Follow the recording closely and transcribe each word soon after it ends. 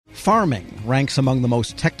Farming ranks among the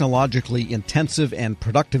most technologically intensive and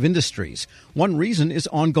productive industries. One reason is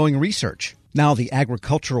ongoing research. Now the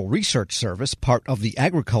Agricultural Research Service, part of the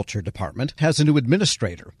Agriculture Department, has a new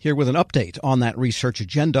administrator. Here with an update on that research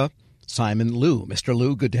agenda, Simon Liu. Mr.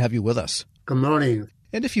 Liu, good to have you with us. Good morning.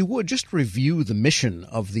 And if you would, just review the mission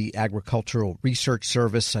of the Agricultural Research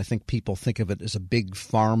Service. I think people think of it as a big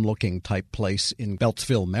farm-looking type place in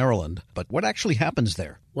Beltsville, Maryland. But what actually happens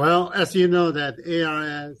there? Well, as you know, that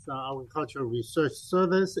ARS, Agricultural Research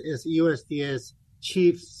Service, is USDA's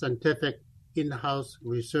chief scientific in-house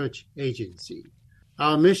research agency.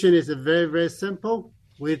 Our mission is very, very simple.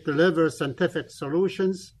 We deliver scientific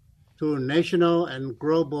solutions to national and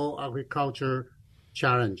global agriculture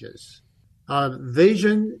challenges. Our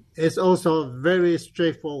vision is also very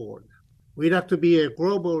straightforward. We'd like to be a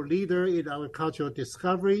global leader in agricultural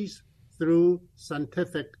discoveries through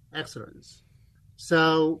scientific excellence.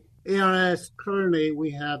 So ARS, currently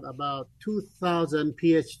we have about 2,000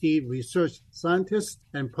 PhD research scientists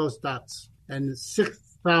and postdocs and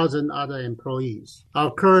 6,000 other employees.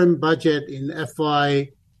 Our current budget in FY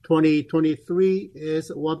 2023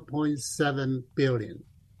 is $1.7 billion.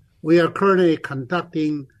 We are currently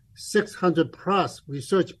conducting 600 plus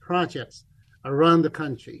research projects around the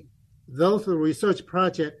country. Those research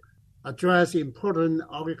projects address important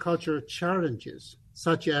agricultural challenges,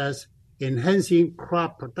 such as enhancing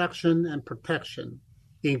crop production and protection,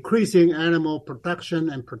 increasing animal production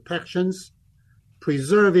and protections,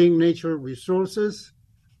 preserving natural resources,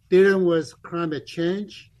 dealing with climate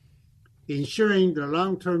change, ensuring the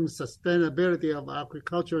long-term sustainability of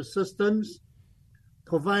agricultural systems,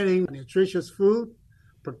 providing nutritious food,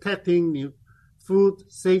 protecting food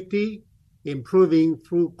safety, improving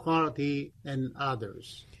food quality, and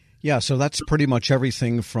others. Yeah, so that's pretty much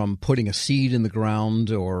everything from putting a seed in the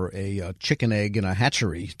ground or a chicken egg in a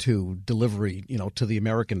hatchery to delivery, to the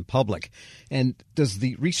American public. And does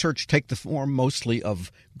the research take the form mostly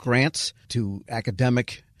of grants to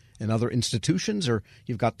academic and other institutions, or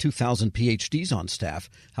you've got 2,000 PhDs on staff?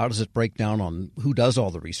 How does it break down on who does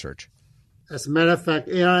all the research? As a matter of fact,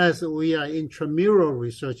 ARS, we are intramural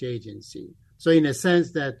research agency. So in a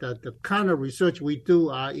sense that the kind of research we do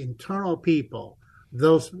are internal people,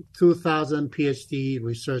 those 2,000 PhD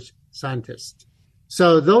research scientists.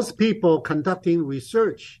 So those people conducting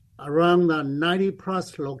research around the 90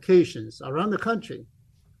 plus locations around the country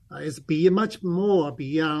is much more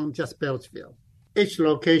beyond just Beltsville. Each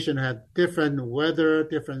location has different weather,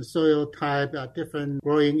 different soil type, different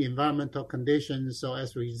growing environmental conditions. So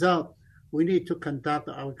as a result, we need to conduct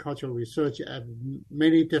agricultural research at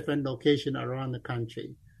many different locations around the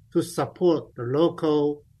country to support the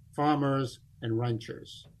local farmers and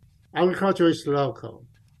ranchers. Agriculture is local.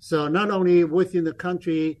 So not only within the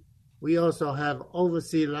country, we also have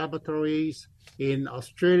overseas laboratories in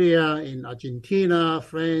Australia, in Argentina,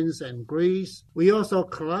 France, and Greece. We also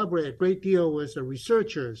collaborate a great deal with the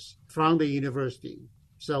researchers from the university.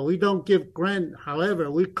 So we don't give grant. However,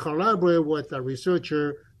 we collaborate with the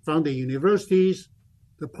researcher from the universities,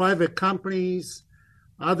 the private companies,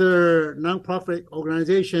 other nonprofit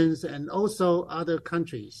organizations, and also other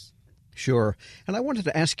countries. Sure. And I wanted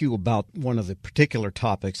to ask you about one of the particular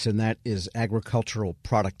topics, and that is agricultural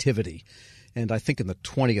productivity. And I think in the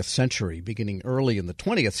 20th century, beginning early in the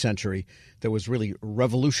 20th century, there was really a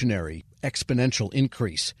revolutionary exponential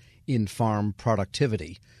increase in farm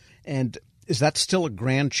productivity. And is that still a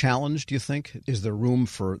grand challenge, do you think? Is there room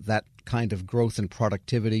for that kind of growth and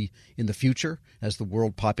productivity in the future as the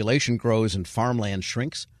world population grows and farmland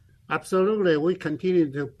shrinks? Absolutely. We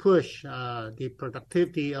continue to push the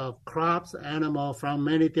productivity of crops, animals from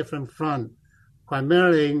many different fronts,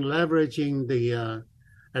 primarily leveraging the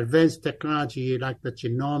advanced technology like the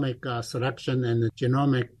genomic selection and the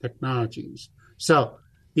genomic technologies. So,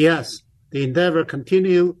 yes, the endeavor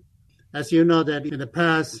continue. As you know that in the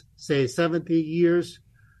past, say 70 years,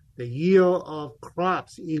 the yield of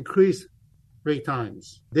crops increased 3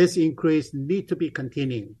 times. This increase need to be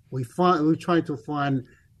continuing. We try to find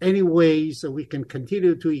any ways that we can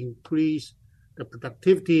continue to increase the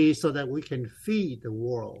productivity so that we can feed the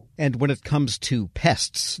world. And when it comes to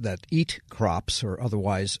pests that eat crops or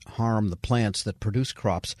otherwise harm the plants that produce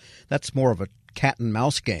crops, that's more of a cat and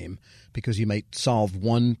mouse game because you may solve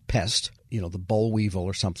one pest, the boll weevil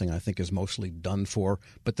or something I think is mostly done for,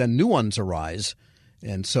 but then new ones arise.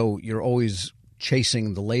 And so you're always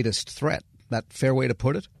chasing the latest threat. That fair way to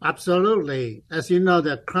put it? Absolutely. As you know,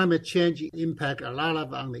 the climate change impact a lot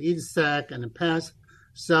on the insect and the pests.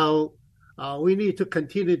 So we need to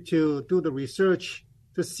continue to do the research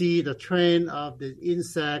to see the trend of the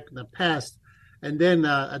insect, the pest, and then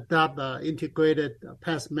adopt an integrated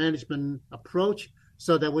pest management approach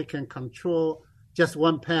so that we can control just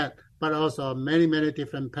one pest, but also many, many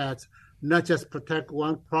different pests, not just protect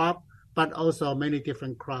one crop, but also many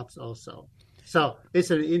different crops also. So it's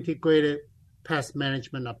an integrated pest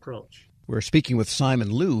management approach. We're speaking with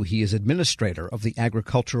Simon Liu. He is administrator of the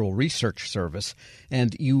Agricultural Research Service.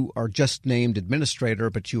 And you are just named administrator,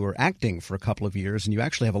 but you were acting for a couple of years, and you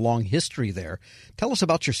actually have a long history there. Tell us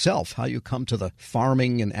about yourself, how you come to the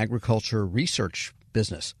farming and agriculture research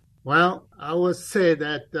business. Well, I would say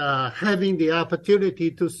that having the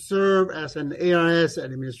opportunity to serve as an ARS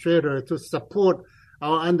administrator to support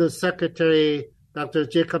our Undersecretary Dr.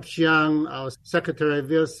 Jacob Xiang, our Secretary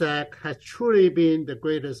Vilsack, has truly been the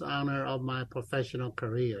greatest honor of my professional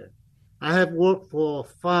career. I have worked for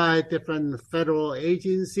 5 different federal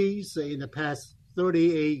agencies in the past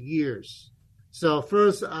 38 years. So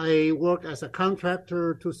first, I worked as a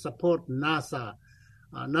contractor to support NASA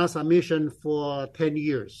mission for 10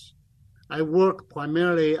 years. I worked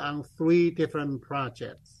primarily on 3 different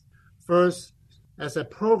projects. First, as a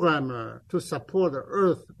programmer to support the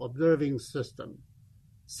Earth observing system.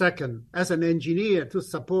 Second, as an engineer to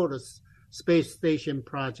support a space station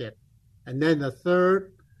project. And then the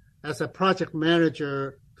third, as a project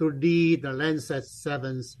manager to lead the Landsat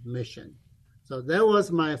 7's mission. So that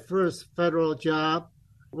was my first federal job,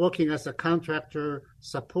 working as a contractor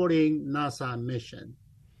supporting NASA mission.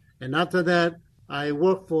 And after that, I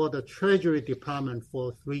worked for the Treasury Department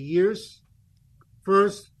for 3 years.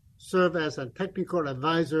 First, served as a technical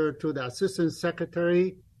advisor to the Assistant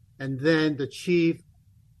Secretary, and then the Chief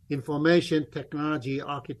Information Technology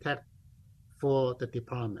Architect for the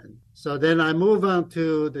department. So then I moved on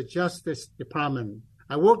to the Justice Department.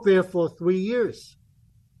 I worked there for 3 years.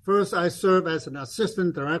 First, I served as an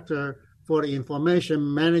Assistant Director for the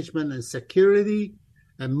Information Management and Security,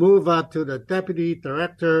 and moved up to the Deputy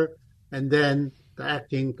Director, and then the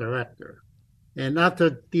Acting Director. And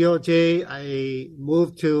after DOJ, I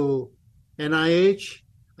moved to NIH.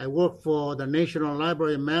 I worked for the National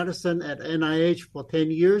Library of Medicine at NIH for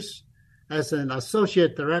 10 years as an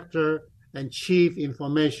Associate Director and Chief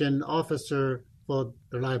Information Officer for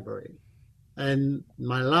the library. And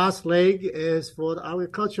my last leg is for the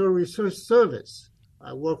Agricultural Research Service.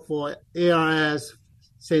 I worked for ARS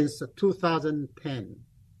since 2010.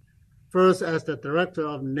 First as the Director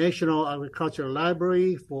of National Agricultural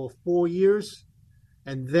Library for 4 years,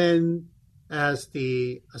 and then as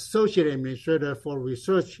the Associate Administrator for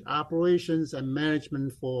Research Operations and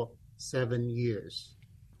Management for 7 years.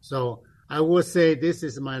 So I would say this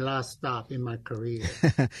is my last stop in my career.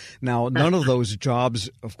 Now, none of those jobs,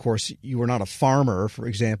 of course, you were not a farmer, for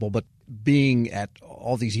example, but being at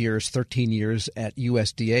all these years, 13 years at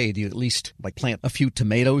USDA, do you at least plant a few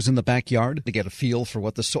tomatoes in the backyard to get a feel for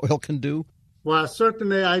what the soil can do? Well,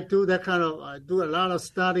 certainly I do I do a lot of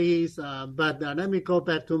studies, but let me go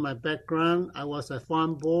back to my background. I was a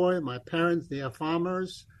farm boy. My parents, they are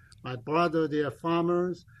farmers. My brother, they are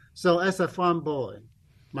farmers. So as a farm boy,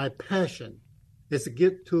 my passion is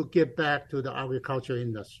to get back to the agriculture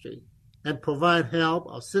industry and provide help,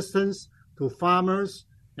 assistance to farmers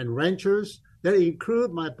and ranchers. That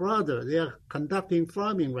include my brother. They are conducting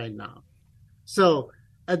farming right now. So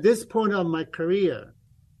at this point of my career,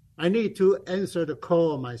 I need to answer the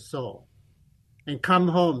call of my soul and come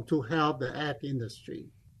home to help the ag industry.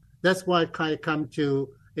 That's why I come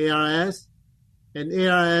to ARS, and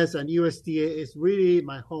ARS and USDA is really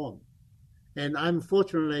my home. And I'm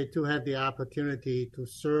fortunate to have the opportunity to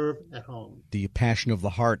serve at home. The passion of the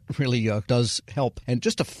heart really does help. And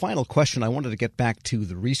just a final question, I wanted to get back to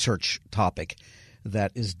the research topic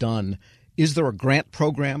that is done. Is there a grant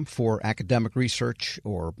program for academic research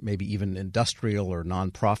or maybe even industrial or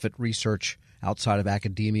nonprofit research outside of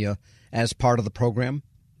academia as part of the program?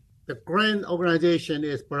 The grant organization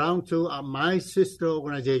is belong to my sister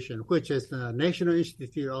organization, which is the National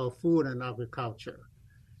Institute of Food and Agriculture.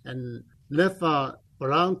 And NIFA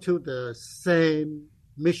belong to the same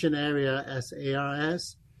mission area as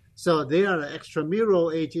ARS. So they are the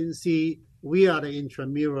extramural agency. We are the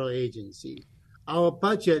intramural agency. Our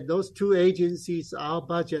budget, those two agencies, our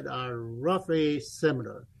budget are roughly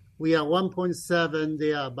similar. We are 1.7,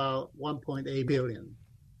 they are about 1.8 billion.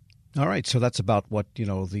 All right, so that's about what,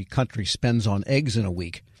 the country spends on eggs in a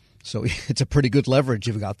week. So it's a pretty good leverage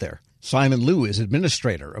you've got there. Simon Liu is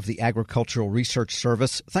administrator of the Agricultural Research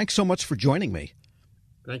Service. Thanks so much for joining me.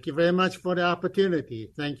 Thank you very much for the opportunity.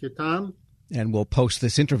 Thank you, Tom. And we'll post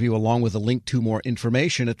this interview along with a link to more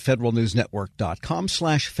information at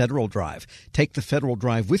federalnewsnetwork.com/Federal Drive. Take the Federal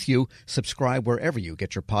Drive with you. Subscribe wherever you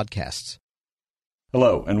get your podcasts.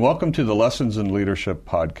 Hello, and welcome to the Lessons in Leadership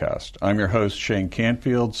podcast. I'm your host, Shane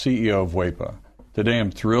Canfield, CEO of WEPA. Today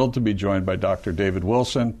I'm thrilled to be joined by Dr. David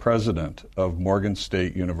Wilson, president of Morgan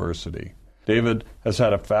State University. David has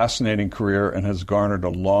had a fascinating career and has garnered a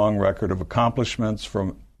long record of accomplishments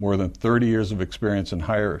from more than 30 years of experience in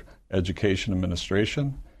higher education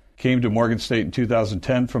administration. Came to Morgan State in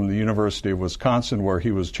 2010 from the University of Wisconsin, where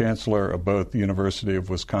he was chancellor of both the University of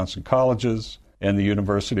Wisconsin Colleges and the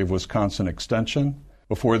University of Wisconsin Extension.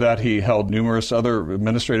 Before that, he held numerous other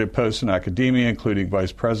administrative posts in academia, including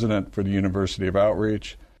vice president for the University of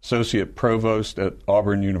Outreach, associate provost at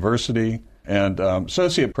Auburn University, and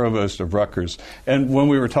associate provost of Rutgers. And when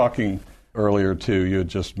we were talking earlier, too, you had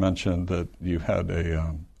just mentioned that you had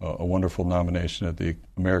a wonderful nomination at the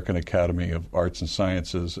American Academy of Arts and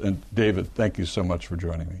Sciences. And David, thank you so much for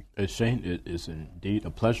joining me. Shane, it is indeed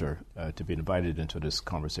a pleasure to be invited into this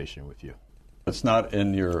conversation with you. It's not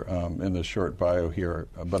in your in the short bio here,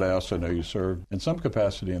 but I also know you served in some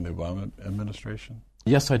capacity in the Obama administration.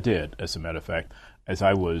 Yes, I did, as a matter of fact. As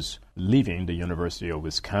I was leaving the University of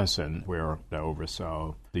Wisconsin, where I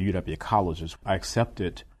oversaw the UW colleges, I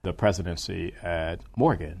accepted the presidency at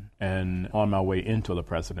Morgan. And on my way into the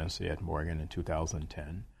presidency at Morgan in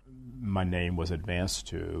 2010, my name was advanced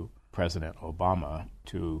to President Obama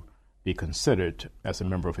to be considered as a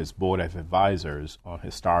member of his board of advisors on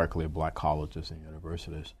historically black colleges and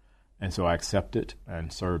universities. And so I accepted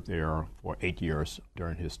and served there for 8 years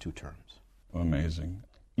during his 2 terms. Amazing.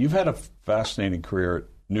 You've had a fascinating career at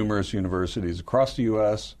numerous universities across the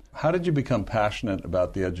U.S. How did you become passionate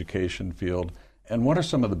about the education field, and what are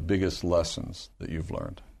some of the biggest lessons that you've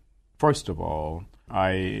learned? First of all,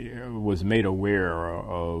 I was made aware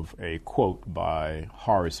of a quote by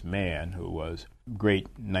Horace Mann, who was a great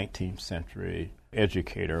 19th century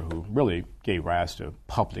educator who really gave rise to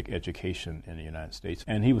public education in the United States.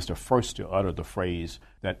 And he was the first to utter the phrase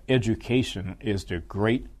that education is the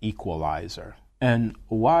great equalizer. And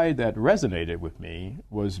why that resonated with me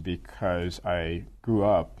was because I grew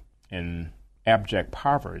up in abject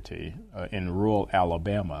poverty in rural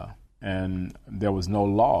Alabama, and there was no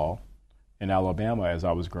law in Alabama as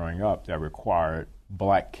I was growing up that required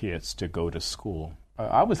black kids to go to school.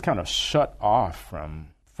 I was kind of shut off from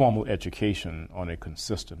formal education on a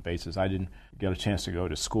consistent basis. I didn't get a chance to go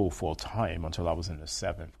to school full time until I was in the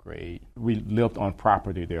 7th grade. We lived on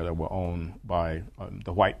property there that were owned by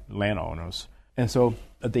the white landowners. And so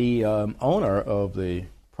the owner of the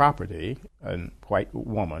property, a white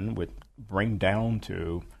woman, would bring down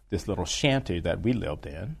to this little shanty that we lived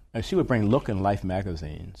in, and she would bring Look and Life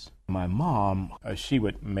magazines. My mom, she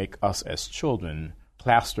would make us as children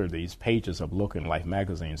plaster these pages of Look and Life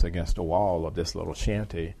magazines against the wall of this little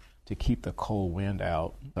shanty to keep the cold wind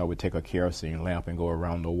out. I would take a kerosene lamp and go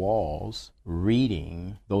around the walls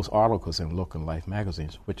reading those articles in Look and Life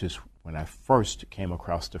magazines, which is when I first came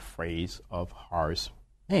across the phrase of Horace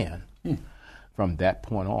Mann. From that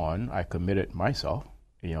point on, I committed myself,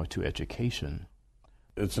 to education.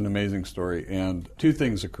 It's an amazing story, and 2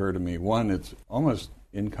 things occur to me. One, it's almost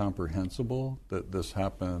incomprehensible that this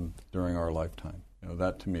happened during our lifetime.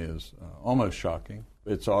 That to me is almost shocking.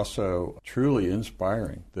 It's also truly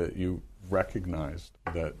inspiring that you recognized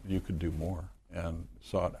that you could do more and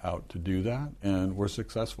sought out to do that and were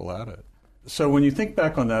successful at it. So when you think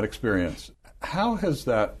back on that experience, how has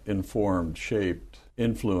that informed, shaped,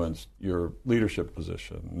 influenced your leadership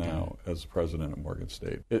position now as president of Morgan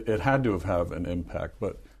State? It had to have an impact,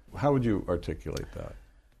 but how would you articulate that?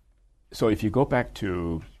 So if you go back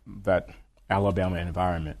to that Alabama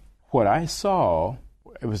environment, what I saw,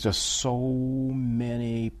 it was just so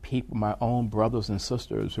many people, my own brothers and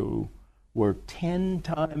sisters, who were 10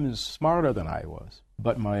 times smarter than I was.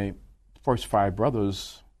 But my first 5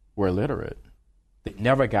 brothers were illiterate. They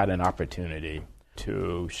never got an opportunity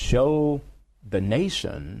to show the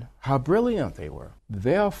nation how brilliant they were.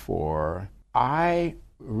 Therefore, I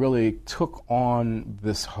really took on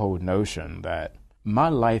this whole notion that my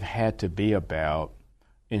life had to be about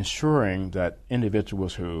ensuring that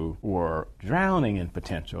individuals who were drowning in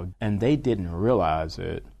potential and they didn't realize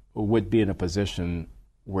it would be in a position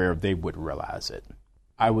where they would realize it.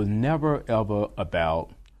 I was never ever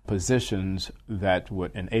about positions that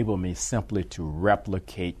would enable me simply to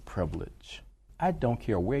replicate privilege. I don't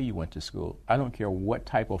care where you went to school. I don't care what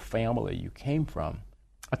type of family you came from.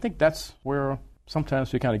 I think that's where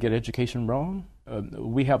sometimes we kind of get education wrong.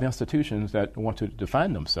 We have institutions that want to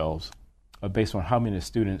define themselves based on how many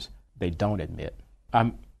students they don't admit.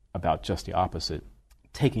 I'm about just the opposite,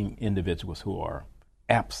 taking individuals who are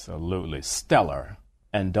absolutely stellar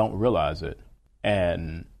and don't realize it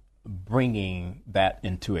and bringing that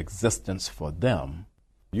into existence for them.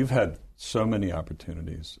 You've had so many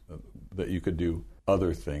opportunities that you could do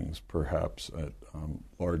other things, perhaps at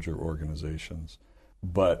larger organizations.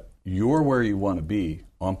 But you're where you want to be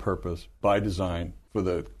on purpose, by design, for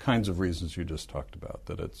the kinds of reasons you just talked about,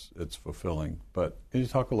 that it's fulfilling. But can you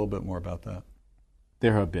talk a little bit more about that?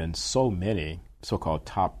 There have been so many so-called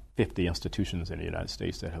top 50 institutions in the United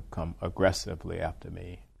States that have come aggressively after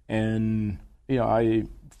me. And, I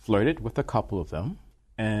flirted with a couple of them,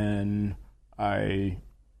 and I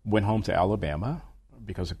went home to Alabama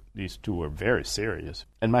because these two were very serious.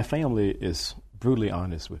 And my family is brutally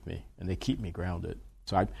honest with me, and they keep me grounded.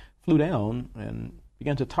 So I flew down and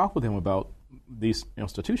began to talk with them about these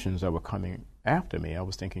institutions that were coming after me. I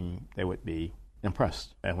was thinking they would be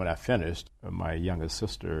impressed. And when I finished, my youngest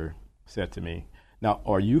sister said to me, "Now,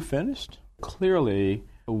 are you finished? Clearly,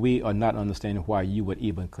 we are not understanding why you would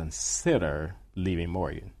even consider leaving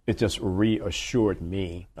Morgan." It just reassured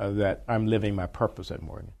me that I'm living my purpose at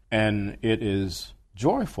Morgan. And it is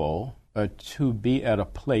joyful to be at a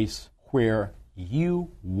place where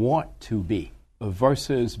you want to be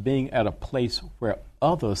versus being at a place where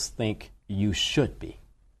others think you should be.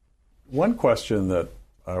 One question that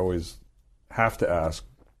I always have to ask,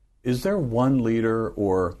 is there one leader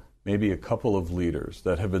or maybe a couple of leaders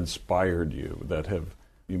that have inspired you,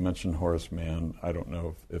 you mentioned Horace Mann, I don't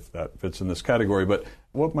know if that fits in this category, but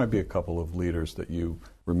what might be a couple of leaders that you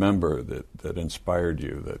remember that inspired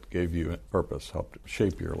you, that gave you purpose, helped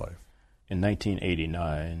shape your life? In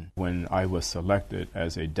 1989, when I was selected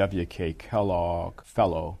as a W.K. Kellogg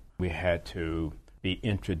Fellow, we had to be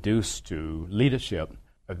introduced to leadership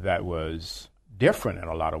that was different in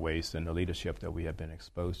a lot of ways than the leadership that we had been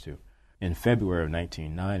exposed to. In February of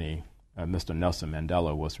 1990, Mr. Nelson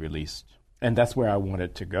Mandela was released. And that's where I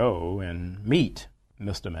wanted to go and meet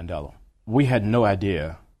Mr. Mandela. We had no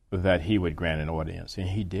idea that he would grant an audience, and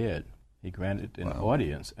he did. He granted an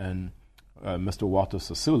audience, and Mr. Walter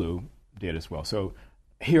Sisulu did as well. So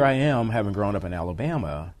here I am, having grown up in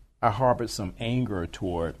Alabama. I harbored some anger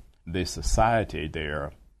toward the society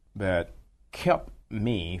there that kept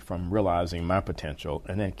me from realizing my potential,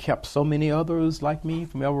 and then kept so many others like me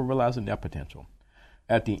from ever realizing their potential.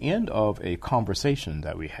 At the end of a conversation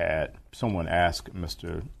that we had, someone asked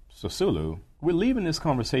Mr. Sisulu, "We're leaving this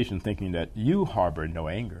conversation thinking that you harbor no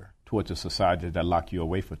anger towards a society that locked you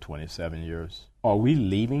away for 27 years. Are we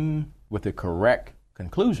leaving with the correct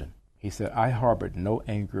conclusion?" He said, "I harbored no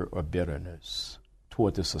anger or bitterness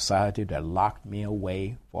towards a society that locked me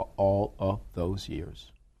away for all of those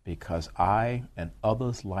years, because I and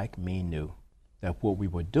others like me knew that what we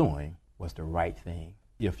were doing was the right thing.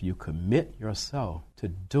 If you commit yourself to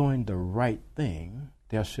doing the right thing,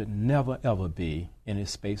 there should never, ever be any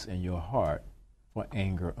space in your heart for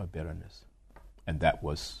anger or bitterness." And that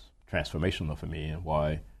was transformational for me, and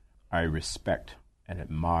why I respect and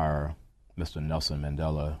admire Mr. Nelson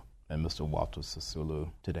Mandela and Mr. Walter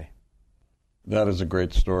Sisulu today. That is a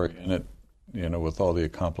great story, and it, with all the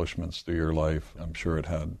accomplishments through your life, I'm sure it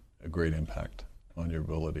had a great impact on your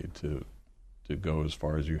ability to go as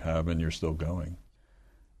far as you have, and you're still going.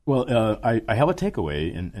 Well, I have a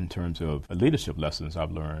takeaway in terms of leadership lessons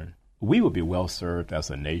I've learned. We would be well served as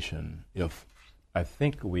a nation if I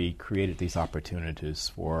think we created these opportunities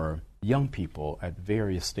for young people at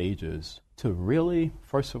various stages to really,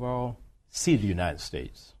 first of all, see the United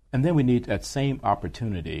States. And then we need that same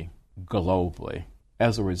opportunity globally.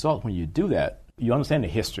 As a result, when you do that, you understand the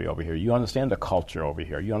history over here, you understand the culture over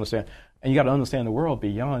here, you got to understand the world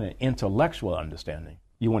beyond an intellectual understanding.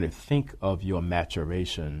 You want to think of your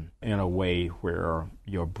maturation in a way where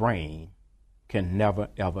your brain can never,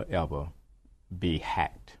 ever, ever be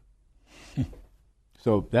hacked.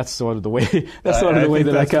 So that's sort of the way.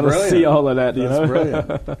 That I kind of see all of that. That's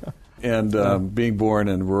brilliant. And being born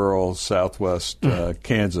in rural Southwest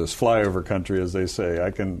Kansas, flyover country, as they say,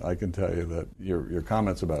 I can tell you that your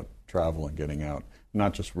comments about travel and getting out,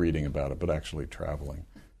 not just reading about it, but actually traveling,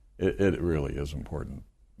 it really is important.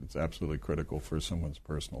 It's absolutely critical for someone's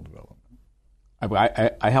personal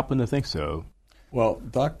development. I happen to think so. Well,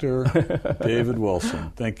 Dr. David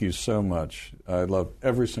Wilson, thank you so much. I love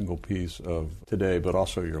every single piece of today, but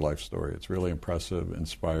also your life story. It's really impressive,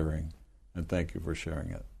 inspiring, and thank you for sharing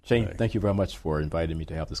it. Shane, today. Thank you very much for inviting me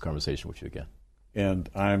to have this conversation with you again. And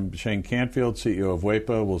I'm Shane Canfield, CEO of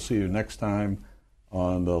WEPA. We'll see you next time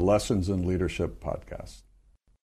on the Lessons in Leadership podcast.